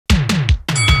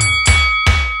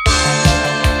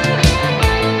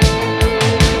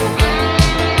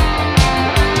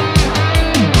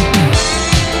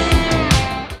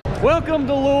Welcome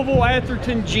to Louisville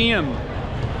Atherton Gym.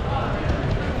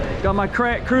 Got my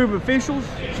crack crew of officials.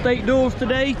 State duels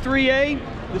today, 3A,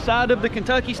 the side of the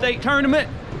Kentucky State Tournament,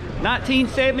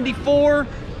 1974 to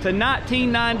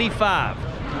 1995.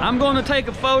 I'm going to take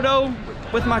a photo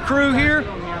with my crew here.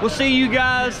 We'll see you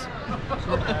guys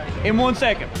in 1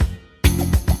 second.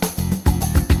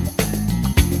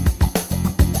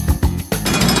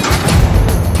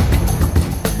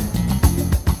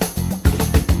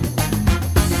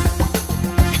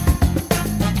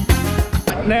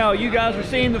 Now, you guys are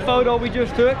seeing the photo we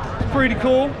just took. It's pretty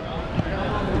cool.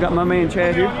 Got my man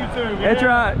Chad here. That's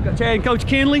right, got Chad and Coach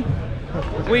Kinley.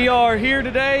 We are here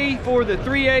today for the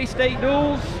 3A state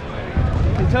duels.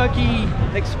 Kentucky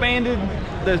expanded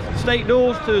the state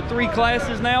duels to 3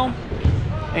 classes now.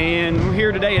 And we're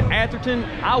here today at Atherton.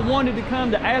 I wanted to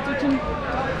come to Atherton.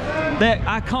 That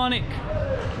iconic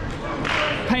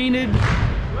painted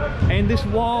and this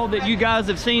wall that you guys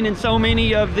have seen in so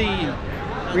many of the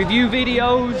review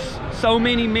videos, so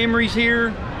many memories here.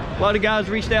 A lot of guys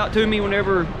reached out to me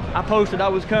whenever I posted I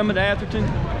was coming to Atherton,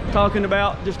 talking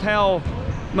about just how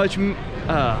much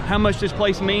this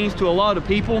place means to a lot of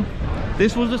people.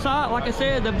 This was the site, like I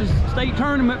said, of the state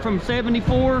tournament from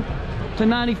 74 to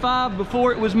 95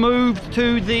 before it was moved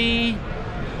to the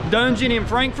dungeon in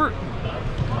Frankfort.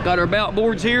 Got our bout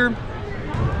boards here.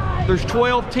 There's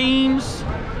 12 teams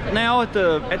now at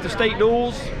the state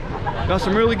duels. Got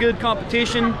some really good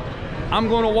competition. I'm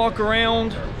going to walk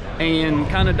around and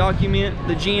kind of document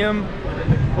the gym.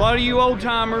 A lot of you old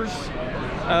timers,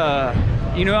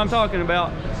 you know what I'm talking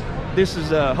about. This is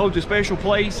holds a special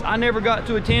place. I never got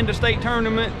to attend a state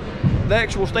tournament, the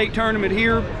actual state tournament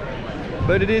here,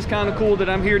 but it is kind of cool that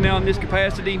I'm here now in this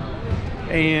capacity.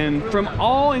 And from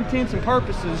all intents and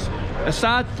purposes,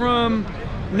 aside from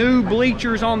new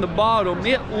bleachers on the bottom,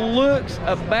 it looks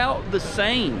about the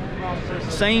same.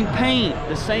 Same paint,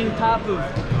 the same type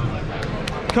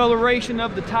of coloration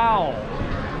of the tile.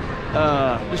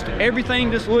 Just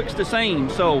everything just looks the same.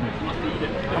 So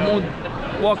I'm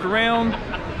gonna walk around,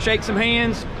 shake some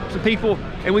hands, some people,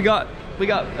 and we got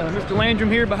Mr. Landrum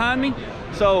here behind me.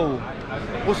 So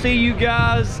we'll see you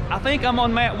guys. I think I'm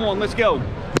on mat 1. Let's go.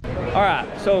 All right,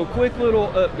 so quick little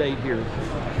update here.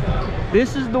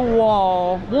 This is the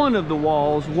wall, one of the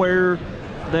walls where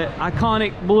the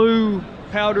iconic blue,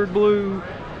 powdered blue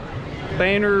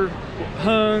banner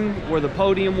hung, where the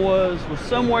podium was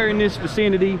somewhere in this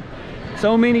vicinity.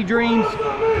 So many dreams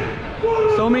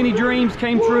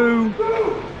came true.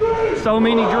 So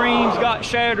many dreams got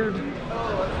shattered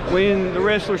when the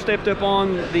wrestler stepped up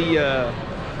on the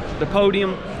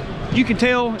podium. You can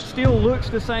tell it still looks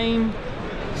the same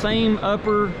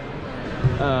upper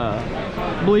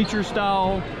bleacher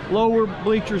style. Lower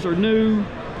bleachers are new,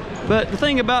 but the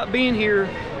thing about being here,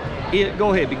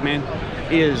 go ahead, big man,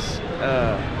 is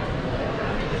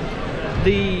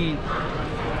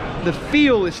the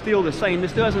feel is still the same.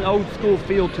 This still has an old school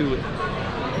feel to it.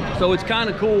 So it's kind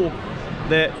of cool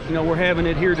that, you know, we're having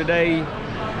it here today,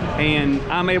 and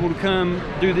I'm able to come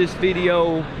do this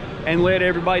video and let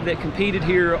everybody that competed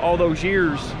here all those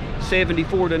years,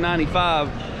 74 to 95,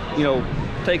 you know,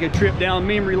 take a trip down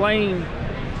memory lane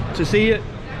to see it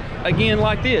again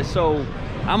like this. So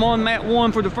I'm on mat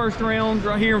 1 for the first round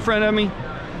right here in front of me.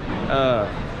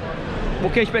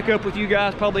 We'll catch back up with you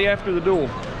guys probably after the duel.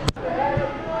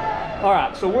 All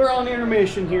right, so we're on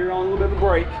intermission here, on a little bit of a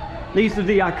break. These are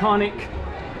the iconic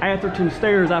Atherton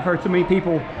stairs I've heard so many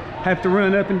people have to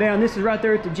run up and down. This is right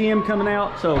there at the gym coming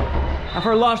out. So I've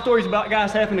heard a lot of stories about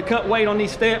guys having to cut weight on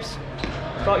these steps.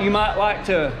 Thought you might like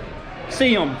to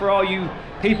see them for all you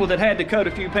people that had to cut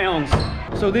a few pounds.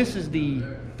 So this is the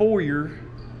foyer,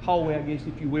 hallway, I guess,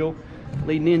 if you will,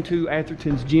 leading into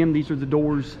Atherton's gym. These are the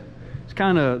doors. It's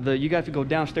kind of you got to go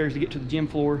downstairs to get to the gym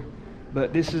floor,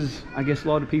 but this is, I guess, a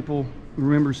lot of people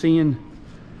remember seeing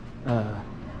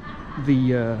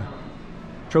the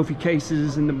trophy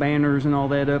cases and the banners and all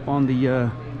that up on the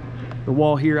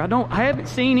wall here. I haven't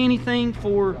seen anything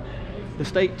for the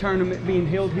state tournament being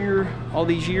held here all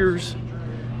these years.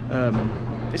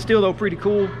 It's still, though, pretty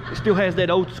cool. It still has that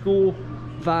old school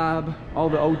vibe, all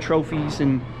the old trophies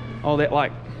and all that.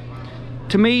 Like,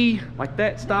 to me, like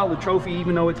that style of trophy,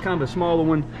 even though it's kind of a smaller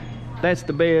one, that's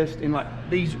the best. And like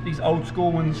these old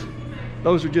school ones,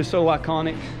 those are just so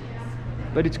iconic.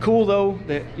 But it's cool, though,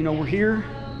 that, you know, we're here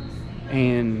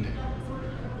and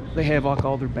they have like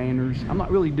all their banners. I'm not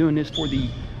really doing this for the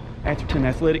Atherton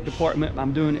athletic department.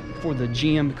 I'm doing it for the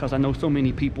gym because I know so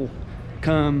many people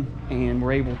come and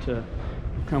we're able to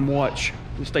come watch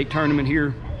the state tournament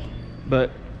here.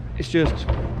 But it's just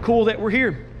cool that we're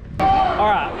here. All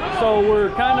right, so we're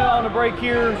kind of on a break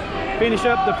here finish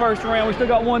up the first round. We still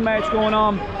got one match going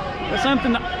on. But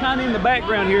something kind of in the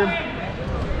background here.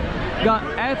 Got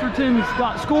Atherton's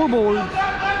got scoreboards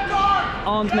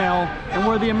on now, and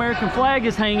where the American flag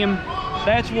is hanging,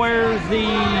 that's where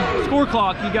the score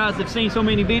clock, you guys have seen so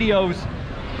many videos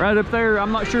right up there.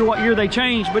 I'm not sure what year they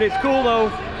changed, but it's cool though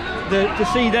to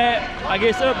see that, I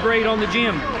guess, upgrade on the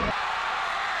gym.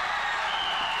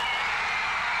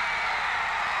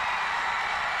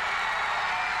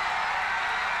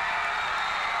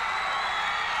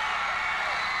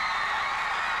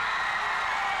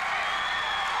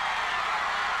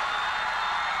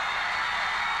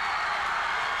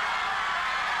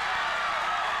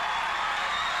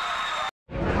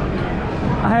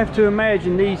 I have to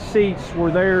imagine these seats were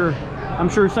there. I'm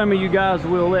sure some of you guys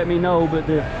will let me know, but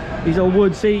these old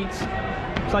wood seats,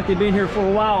 looks like they've been here for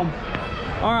a while.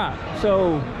 All right,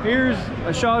 so here's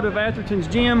a shot of Atherton's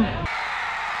gym.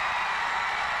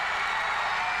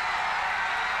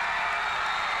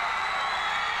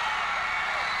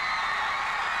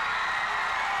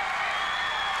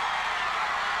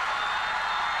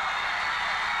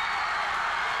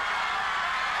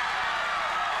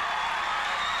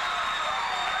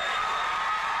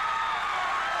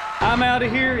 I'm out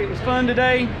of here. It was fun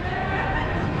today.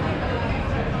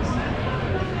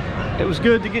 It was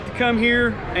good to get to come here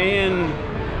and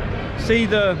see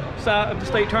the site of the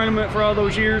state tournament for all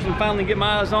those years and finally get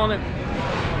my eyes on it.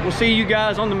 We'll see you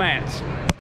guys on the mats.